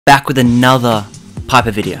back with another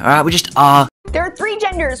Piper video. Alright, we just are. There are 3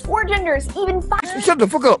 genders, 4 genders, even 5. Shut the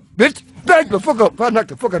fuck up, bitch! Back the fuck up! I'll knock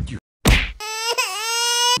the fuck out you.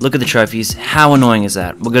 Look at the trophies. How annoying is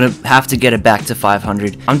that? We're gonna have to get it back to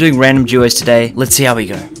 500. I'm doing random duos today. Let's see how we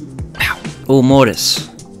go. Ow. Oh, Mortis.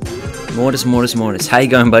 Mortis. How you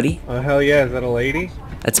going, buddy? Oh, hell yeah. Is that a lady?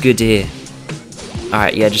 That's good to hear.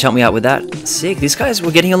 Alright, yeah, just help me out with that. Sick. These guys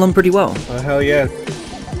were getting along pretty well. Oh, hell yeah.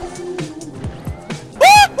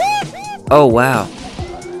 Oh, wow.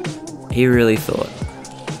 He really thought.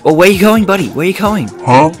 Oh, where you going, buddy? Where you going?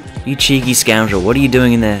 Huh? You cheeky scoundrel. What are you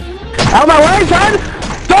doing in there? Out of my way, son!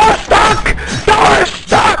 Door stuck! Door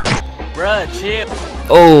stuck! Bruh, chip.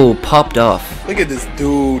 Oh, popped off. Look at this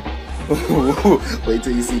dude. Wait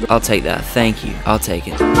till you see the. I'll take that. Thank you. I'll take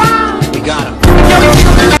it. We got him.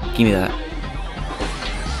 Give me that.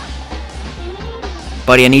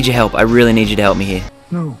 Buddy, I need your help. I really need you to help me here.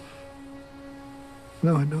 No.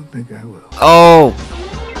 No, I don't think I will. Oh!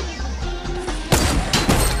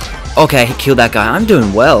 Okay, kill that guy. I'm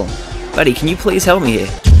doing well. Buddy, can you please help me here?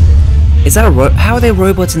 Is that a how are there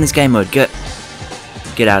robots in this game mode? Get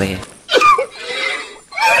out of here.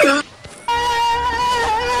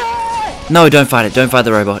 No, don't fight it. Don't fight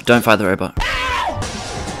the robot. Don't fight the robot.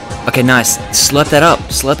 Okay, nice. Slurp that up.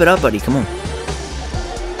 Slurp it up, buddy. Come on.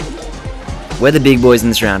 We're the big boys in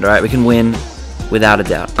this round, alright? We can win without a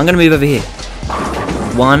doubt. I'm gonna move over here.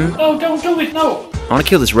 1. No, don't do it, no. I wanna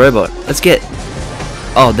kill this robot. Let's get...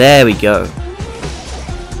 Oh, there we go.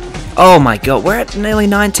 Oh my god, we're at nearly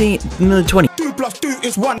 19, nearly 20. 2 + 2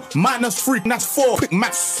 is 1, -3, that's 4. Quick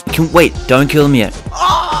maths. Wait, don't kill him yet.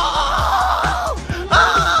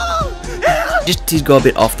 Just did go a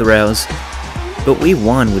bit off the rails. But we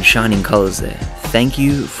won with shining colors there. Thank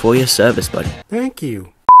you for your service, buddy. Thank you.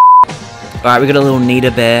 Alright, we got a little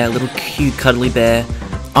Nita bear, a little cute cuddly bear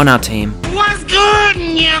on our team. What's good,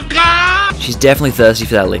 nigga? She's definitely thirsty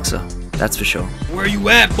for that elixir. That's for sure. Where you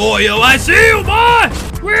at, boyo? I see you, boy!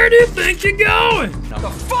 Where do you think you're going? The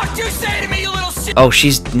fuck you say to me, you little shit? Oh,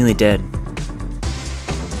 she's nearly dead.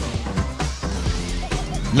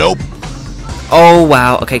 Nope. Oh,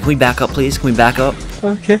 wow. Okay, can we back up, please? Can we back up?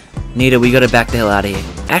 Okay. Nita, we gotta back the hell out of here.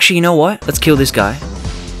 Actually, you know what? Let's kill this guy.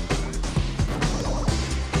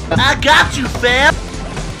 I got you, fam!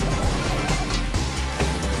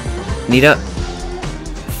 Nita,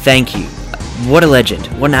 thank you. What a legend.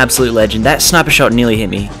 What an absolute legend. That sniper shot nearly hit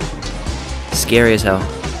me. Scary as hell.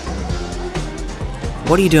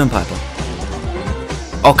 What are you doing, Piper?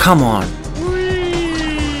 Oh, come on.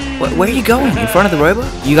 Where are you going? In front of the robot?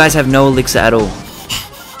 You guys have no elixir at all.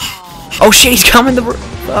 Oh shit, he's coming the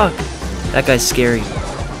fuck. That guy's scary.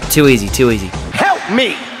 Too easy, too easy. Help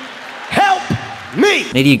me! Help me!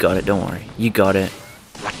 Nita, you got it. Don't worry. You got it.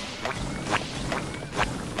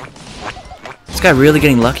 This guy really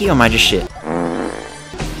getting lucky, or am I just shit?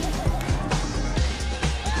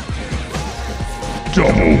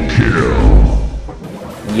 Double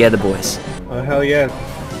kill. Yeah, the boys. Oh, hell yeah.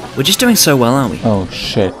 We're just doing so well, aren't we? Oh,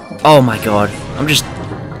 shit. Oh my god. I'm just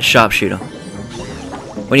a sharpshooter.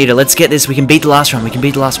 We need to, let's get this. We can beat the last one. We can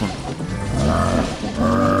beat the last one.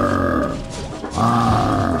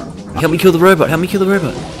 Help me kill the robot. Help me kill the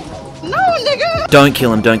robot. No, nigga! Don't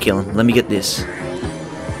kill him. Don't kill him. Let me get this.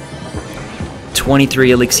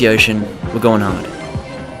 23 Elixir Ocean. We're going hard.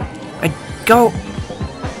 Go.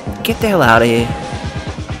 Get the hell out of here.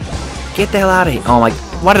 Get the hell out of here. Oh my.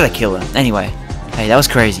 Why did I kill her? Anyway. Hey, that was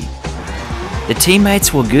crazy. The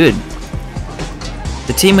teammates were good.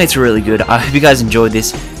 The teammates were really good. I hope you guys enjoyed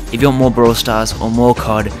this. If you want more Brawl Stars or more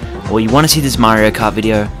COD, or you want to see this Mario Kart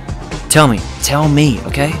video, tell me,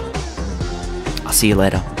 okay? I'll see you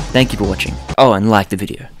later. Thank you for watching. Oh, and like the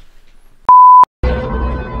video.